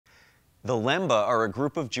The Lemba are a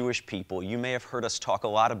group of Jewish people you may have heard us talk a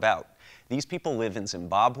lot about. These people live in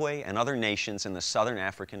Zimbabwe and other nations in the southern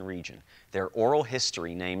African region. Their oral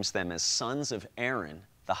history names them as sons of Aaron,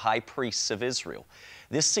 the high priests of Israel.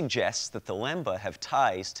 This suggests that the Lemba have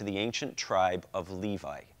ties to the ancient tribe of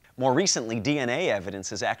Levi. More recently, DNA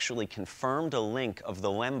evidence has actually confirmed a link of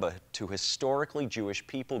the Lemba to historically Jewish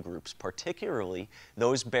people groups, particularly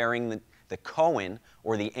those bearing the Cohen,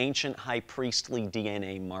 or the ancient high priestly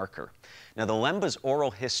DNA marker. Now, the Lemba's oral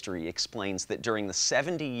history explains that during the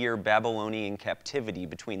 70-year Babylonian captivity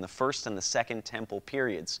between the First and the Second Temple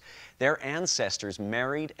periods, their ancestors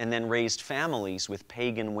married and then raised families with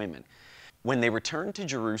pagan women. When they returned to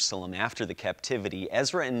Jerusalem after the captivity,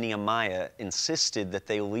 Ezra and Nehemiah insisted that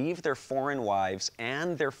they leave their foreign wives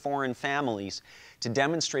and their foreign families to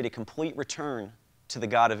demonstrate a complete return to the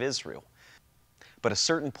God of Israel. But a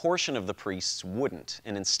certain portion of the priests wouldn't,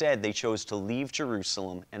 and instead they chose to leave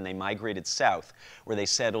Jerusalem and they migrated south, where they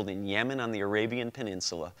settled in Yemen on the Arabian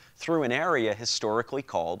Peninsula through an area historically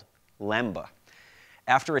called Lemba.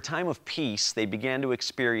 After a time of peace, they began to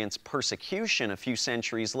experience persecution a few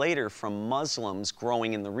centuries later from Muslims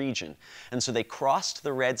growing in the region, and so they crossed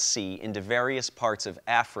the Red Sea into various parts of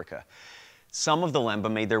Africa. Some of the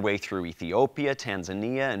Lemba made their way through Ethiopia,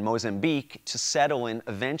 Tanzania, and Mozambique to settle in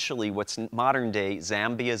eventually what's modern-day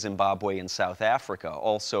Zambia, Zimbabwe, and South Africa,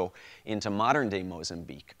 also into modern-day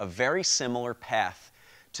Mozambique, a very similar path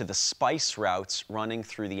to the spice routes running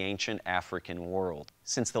through the ancient African world.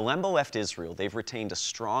 Since the Lemba left Israel, they've retained a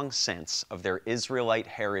strong sense of their Israelite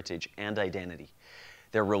heritage and identity.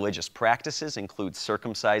 Their religious practices include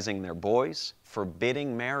circumcising their boys,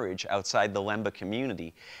 forbidding marriage outside the Lemba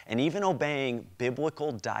community, and even obeying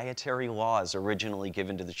biblical dietary laws originally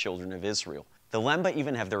given to the children of Israel. The Lemba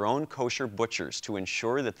even have their own kosher butchers to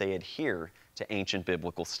ensure that they adhere to ancient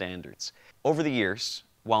biblical standards. Over the years,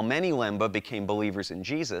 while many Lemba became believers in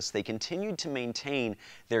Jesus, they continued to maintain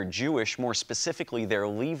their Jewish, more specifically their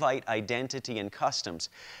Levite identity and customs,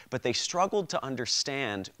 but they struggled to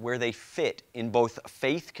understand where they fit in both a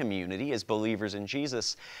faith community as believers in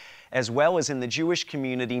Jesus, as well as in the Jewish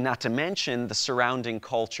community, not to mention the surrounding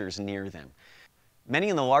cultures near them. Many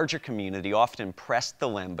in the larger community often pressed the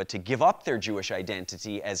Lemba to give up their Jewish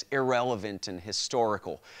identity as irrelevant and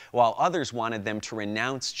historical, while others wanted them to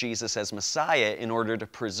renounce Jesus as Messiah in order to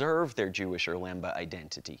preserve their Jewish or Lemba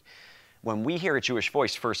identity. When we here at Jewish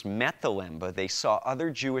Voice first met the Lemba, they saw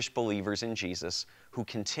other Jewish believers in Jesus who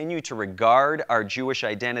continue to regard our Jewish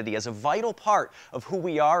identity as a vital part of who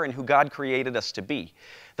we are and who God created us to be.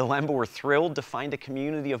 The Lemba were thrilled to find a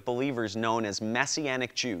community of believers known as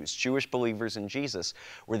Messianic Jews, Jewish believers in Jesus,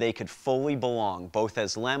 where they could fully belong, both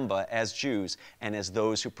as Lemba, as Jews, and as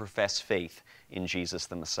those who profess faith in Jesus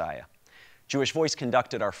the Messiah. Jewish Voice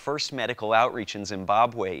conducted our first medical outreach in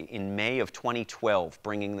Zimbabwe in May of 2012,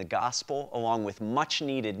 bringing the gospel along with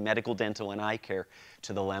much-needed medical, dental, and eye care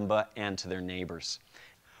to the Lemba and to their neighbors.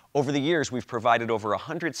 Over the years, we've provided over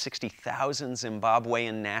 160,000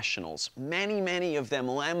 Zimbabwean nationals, many of them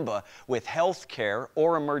Lemba, with health care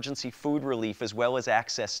or emergency food relief, as well as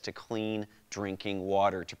access to clean drinking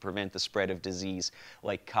water to prevent the spread of disease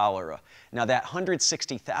like cholera. Now, that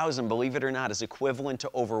 160,000, believe it or not, is equivalent to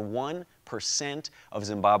over 1% of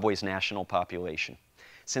Zimbabwe's national population.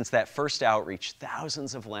 Since that first outreach,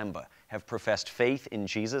 thousands of Lemba have professed faith in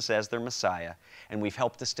Jesus as their Messiah, and we've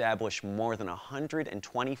helped establish more than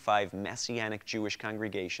 125 Messianic Jewish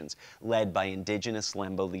congregations led by Indigenous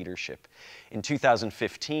Lemba leadership. In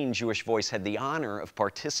 2015, Jewish Voice had the honor of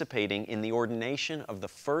participating in the ordination of the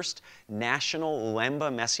first national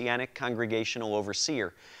Lemba Messianic congregational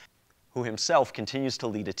overseer, who himself continues to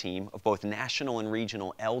lead a team of both national and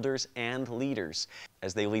regional elders and leaders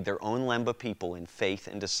as they lead their own Lemba people in faith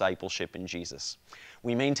and discipleship in Jesus.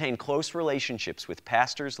 We maintain close relationships with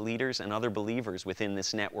pastors, leaders, and other believers within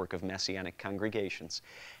this network of Messianic congregations,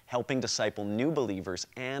 helping disciple new believers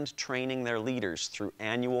and training their leaders through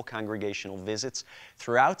annual congregational visits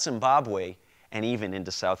throughout Zimbabwe and even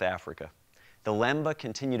into South Africa. The Lemba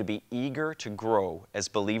continue to be eager to grow as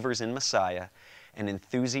believers in Messiah and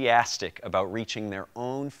enthusiastic about reaching their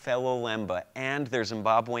own fellow Lemba and their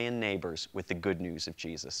Zimbabwean neighbors with the good news of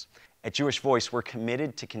Jesus. At Jewish Voice, we're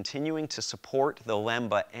committed to continuing to support the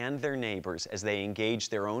Lemba and their neighbors as they engage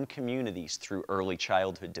their own communities through early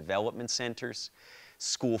childhood development centers,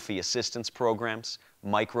 school fee assistance programs,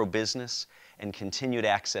 micro-business, and continued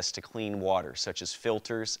access to clean water, such as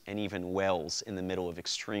filters and even wells in the middle of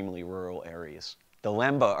extremely rural areas. The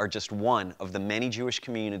Lemba are just one of the many Jewish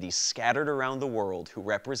communities scattered around the world who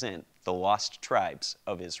represent the lost tribes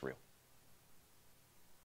of Israel.